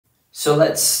So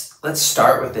let's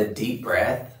start with a deep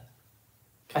breath.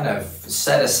 Kind of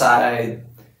set aside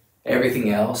everything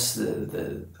else,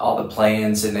 all the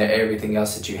plans and everything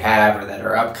else that you have or that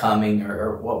are upcoming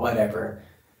or whatever.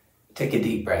 Take a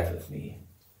deep breath with me.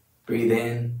 Breathe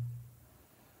in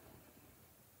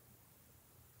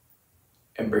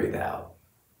and breathe out.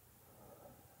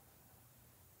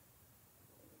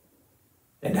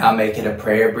 And now make it a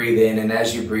prayer. Breathe in, and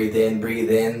as you breathe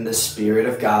in the Spirit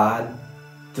of God,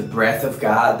 the breath of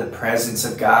God, the presence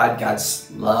of God,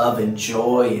 God's love and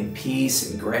joy and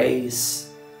peace and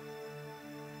grace.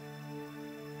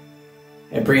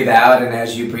 And breathe out, and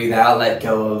as you breathe out, let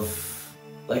go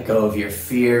of your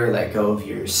fear, let go of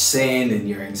your sin and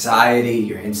your anxiety,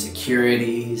 your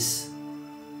insecurities.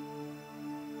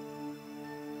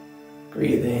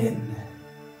 Breathe in,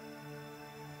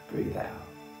 breathe out.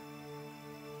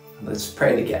 Let's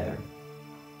pray together.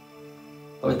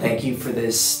 Lord, thank you for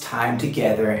this time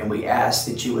together, and we ask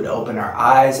that you would open our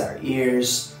eyes, our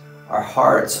ears, our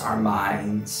hearts, our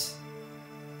minds.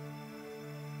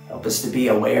 Help us to be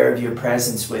aware of your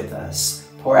presence with us.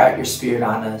 Pour out your Spirit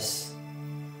on us.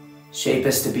 Shape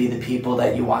us to be the people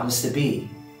that you want us to be.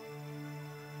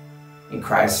 In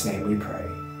Christ's name we pray.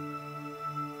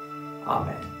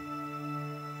 Amen.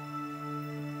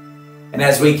 And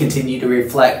as we continue to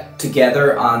reflect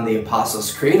together on the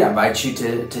Apostles' Creed, I invite you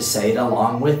to say it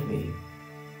along with me.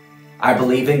 I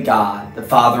believe in God, the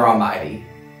Father Almighty,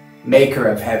 maker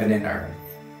of heaven and earth,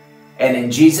 and in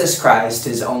Jesus Christ,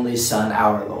 his only Son,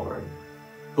 our Lord,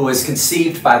 who was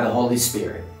conceived by the Holy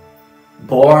Spirit,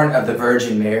 born of the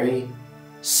Virgin Mary,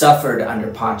 suffered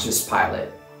under Pontius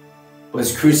Pilate,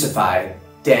 was crucified,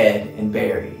 dead, and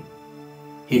buried.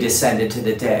 He descended to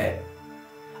the dead.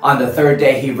 On the third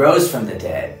day he rose from the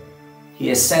dead.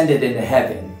 He ascended into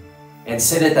heaven and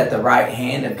sitteth at the right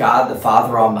hand of God the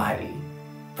Father Almighty.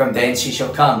 From thence he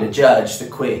shall come to judge the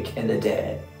quick and the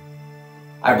dead.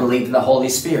 I believe in the Holy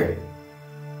Spirit,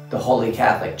 the Holy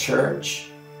Catholic Church,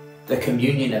 the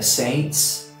communion of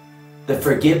saints, the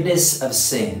forgiveness of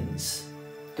sins,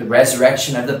 the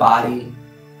resurrection of the body,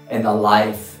 and the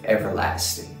life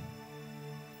everlasting.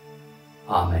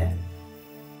 Amen.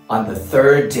 On the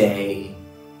third day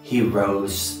he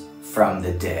rose from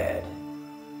the dead.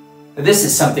 This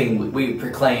is something we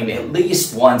proclaim at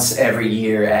least once every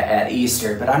year at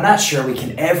Easter, but I'm not sure we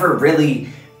can ever really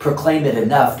proclaim it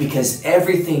enough, because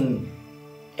everything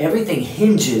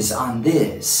hinges on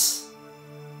this.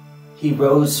 He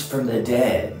rose from the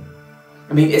dead.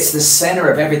 I mean, it's the center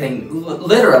of everything.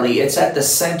 Literally, it's at the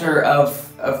center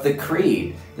of the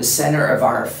creed, the center of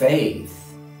our faith.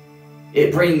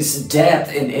 It brings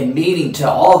depth and meaning to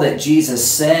all that Jesus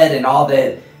said and all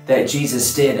that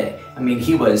Jesus did. I mean,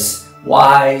 he was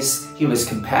wise, he was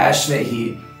compassionate,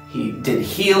 he did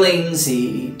healings,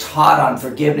 he taught on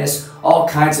forgiveness, all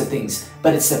kinds of things.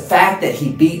 But it's the fact that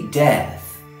he beat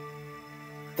death,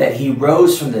 that he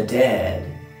rose from the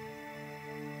dead.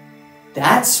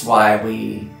 That's why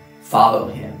we follow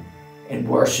him and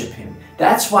worship him.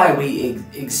 That's why we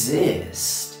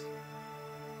exist.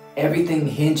 Everything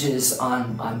hinges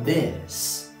on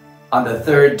this. On the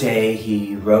third day,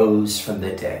 he rose from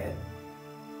the dead.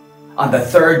 On the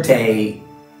third day,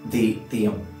 the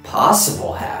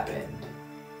impossible happened.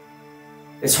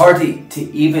 It's hard to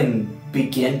even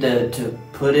begin to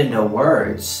put into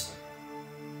words.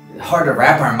 Hard to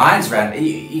wrap our minds around it.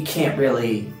 You can't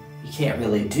really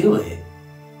do it.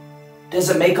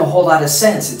 Doesn't make a whole lot of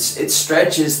sense. It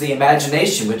stretches the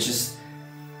imagination, which has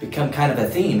become kind of a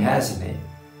theme, hasn't it?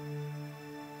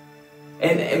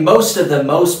 And most of the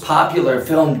most popular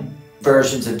film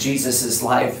versions of Jesus'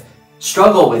 life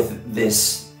struggle with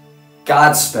this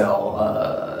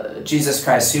Godspell, Jesus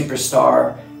Christ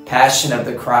Superstar, Passion of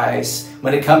the Christ.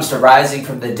 When it comes to rising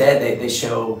from the dead, they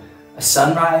show a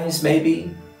sunrise maybe,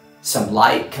 some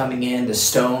light coming in, the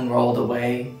stone rolled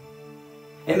away.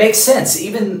 It makes sense.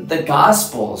 Even the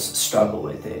Gospels struggle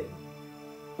with it.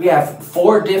 We have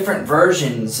 4 different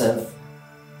versions of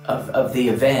the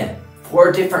event.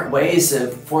 4 different ways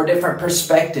of 4 different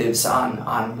perspectives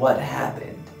on what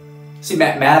happened. See,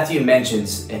 Matthew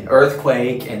mentions an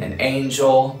earthquake and an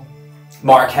angel.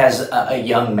 Mark has a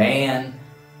young man.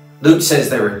 Luke says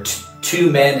there were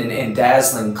 2 men in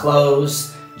dazzling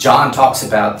clothes. John talks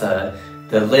about the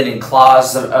linen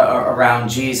cloths around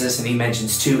Jesus, and he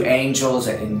mentions 2 angels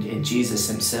and Jesus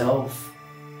himself.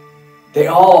 They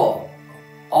all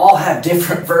have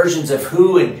different versions of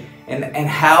who and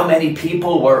how many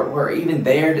people were even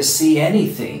there to see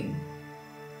anything.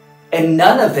 And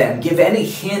none of them give any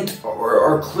hint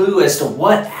or clue as to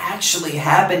what actually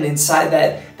happened inside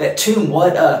that tomb.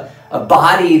 What a a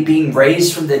body being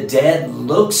raised from the dead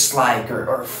looks like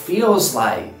or feels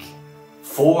like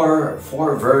four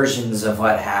versions of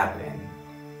what happened.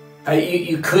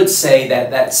 You could say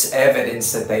that that's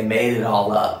evidence that they made it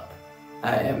all up.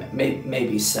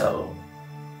 Maybe so.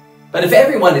 But if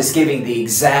everyone is giving the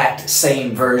exact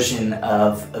same version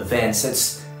of events,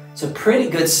 it's a pretty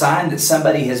good sign that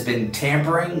somebody has been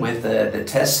tampering with the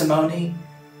testimony,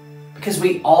 because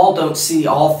we all don't see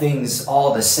all things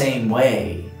all the same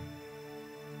way.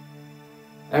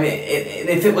 I mean,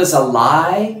 if it was a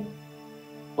lie,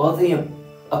 well, the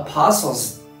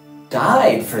apostles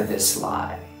died for this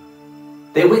lie.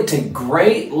 They went to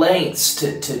great lengths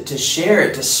to share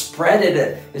it, to spread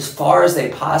it as far as they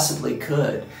possibly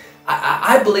could.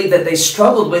 I believe that they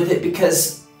struggled with it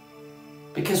because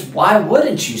why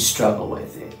wouldn't you struggle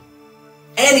with it?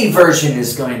 Any version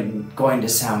is going to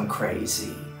sound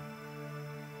crazy.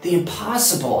 The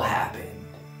impossible happened.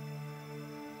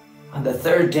 On the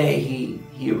third day,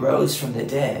 he arose from the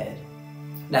dead.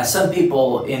 Now, some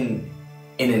people, in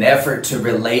an effort to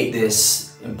relate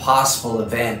this impossible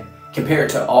event, compare it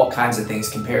to all kinds of things,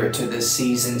 compare it to the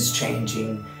seasons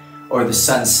changing, or the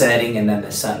sun setting and then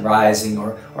the sun rising,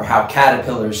 or how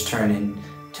caterpillars turn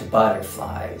into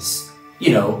butterflies.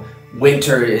 You know,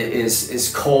 winter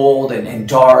is cold and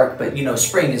dark, but you know,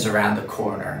 spring is around the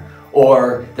corner.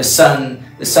 Or the sun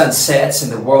sets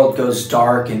and the world goes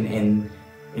dark and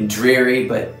dreary,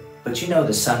 but you know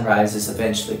the sunrise is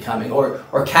eventually coming.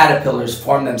 Or caterpillars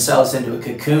form themselves into a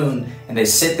cocoon and they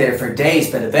sit there for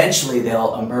days, but eventually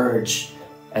they'll emerge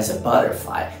as a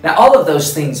butterfly. Now, all of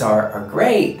those things are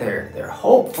great. They're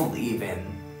hopeful even,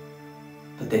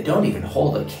 but they don't even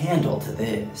hold a candle to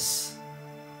this.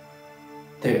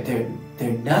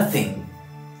 They're nothing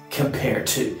compared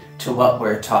to what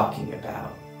we're talking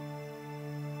about.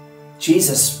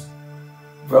 Jesus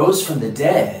rose from the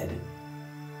dead,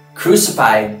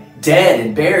 crucified, dead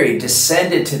and buried,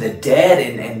 descended to the dead,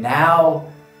 and now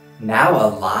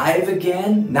alive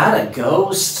again. Not a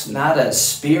ghost, not a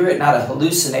spirit, not a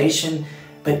hallucination,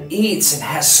 but eats and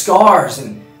has scars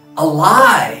and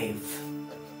alive.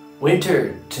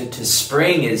 Winter to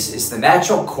spring is the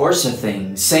natural course of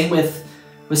things. Same with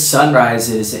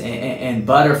sunrises and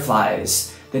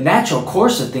butterflies. The natural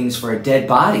course of things for a dead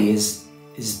body is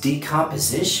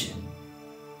decomposition.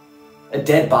 A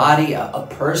dead body, a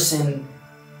person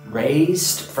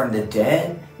raised from the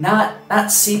dead, not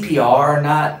CPR,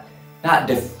 not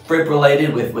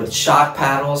defibrillated with shock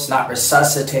paddles, not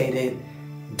resuscitated,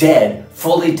 dead,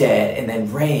 fully dead, and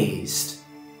then raised,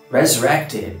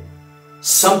 resurrected.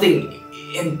 Something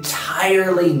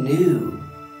entirely new.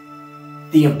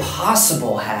 The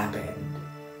impossible happened.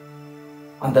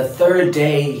 On the third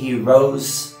day, he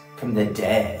rose from the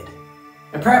dead.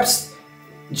 And perhaps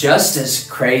just as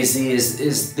crazy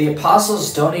is the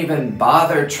apostles don't even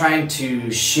bother trying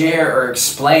to share or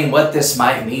explain what this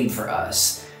might mean for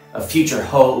us. A future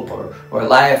hope or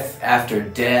life after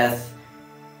death.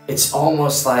 It's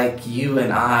almost like you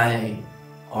and I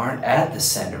aren't at the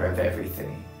center of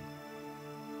everything.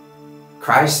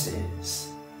 Christ is.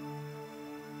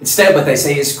 Instead, what they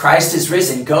say is, Christ is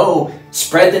risen. Go,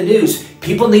 spread the news.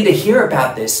 People need to hear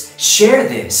about this. Share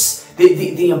this.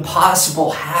 The impossible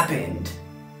happened.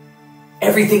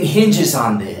 Everything hinges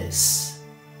on this.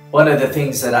 One of the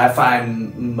things that I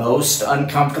find most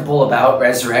uncomfortable about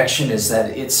resurrection is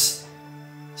that it's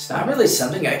not really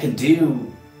something I can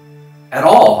do at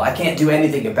all. I can't do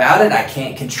anything about it. I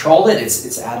can't control it.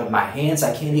 It's out of my hands.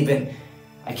 I can't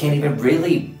even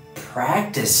really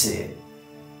practice it.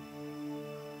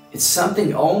 It's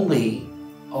something only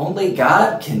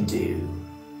God can do.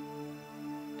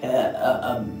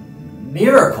 A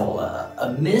miracle,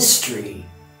 a mystery,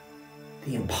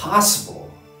 the impossible.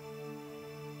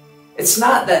 It's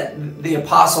not that the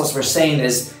apostles were saying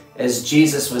as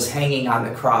Jesus was hanging on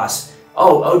the cross,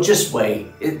 oh, just wait.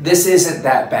 This isn't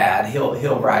that bad.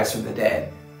 He'll rise from the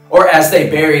dead. Or as they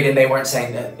buried him, they weren't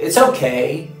saying that it's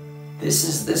okay. This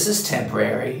is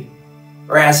temporary.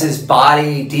 Or as his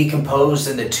body decomposed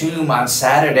in the tomb on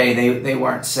Saturday, they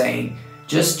weren't saying,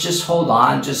 just hold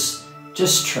on, just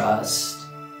trust.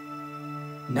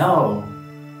 No.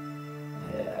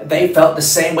 They felt the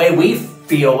same way we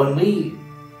feel when we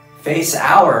face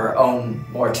our own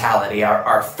mortality,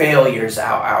 our failures,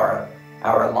 our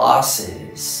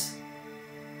losses.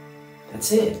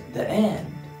 That's it, the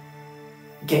end.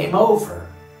 Game over.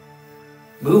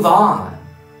 Move on.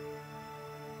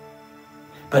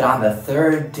 But on the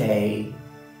third day,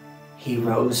 he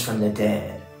rose from the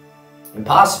dead.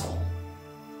 Impossible.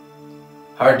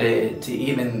 Hard to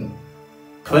even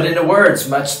put into words,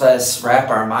 much less wrap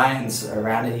our minds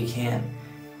around it. You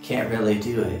can't really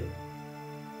do it.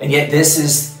 And yet this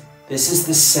is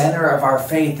the center of our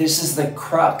faith. This is the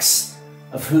crux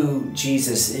of who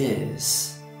Jesus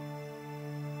is.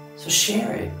 So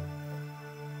share it.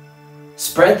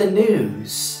 Spread the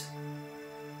news.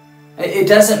 It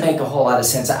doesn't make a whole lot of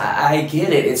sense. I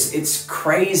get it. It's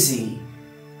crazy.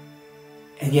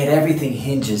 And yet everything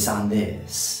hinges on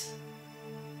this.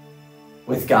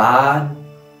 With God,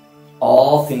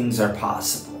 all things are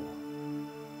possible.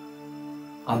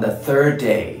 On the third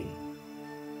day,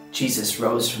 Jesus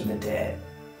rose from the dead.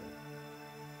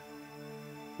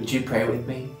 Would you pray with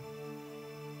me?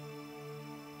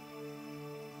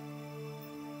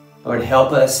 Lord,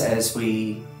 help us as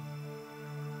we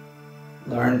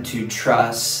learn to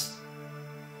trust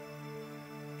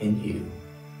in you,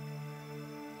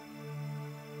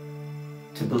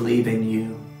 to believe in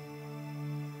you,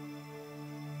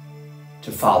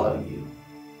 to follow you.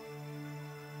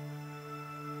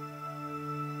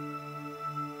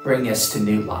 Bring us to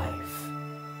new life.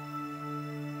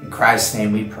 In Christ's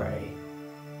name we pray.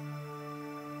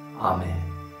 Amen.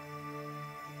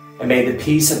 And may the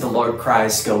peace of the Lord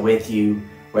Christ go with you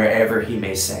wherever he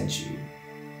may send you.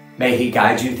 May he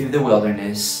guide you through the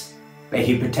wilderness. May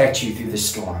he protect you through the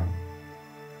storm.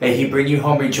 May he bring you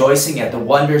home rejoicing at the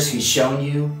wonders he's shown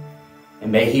you.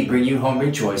 And may he bring you home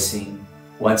rejoicing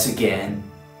once again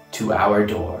to our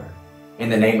door. In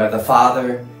the name of the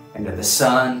Father, and of the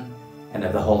Son, and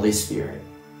of the Holy Spirit.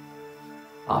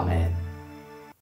 Amen.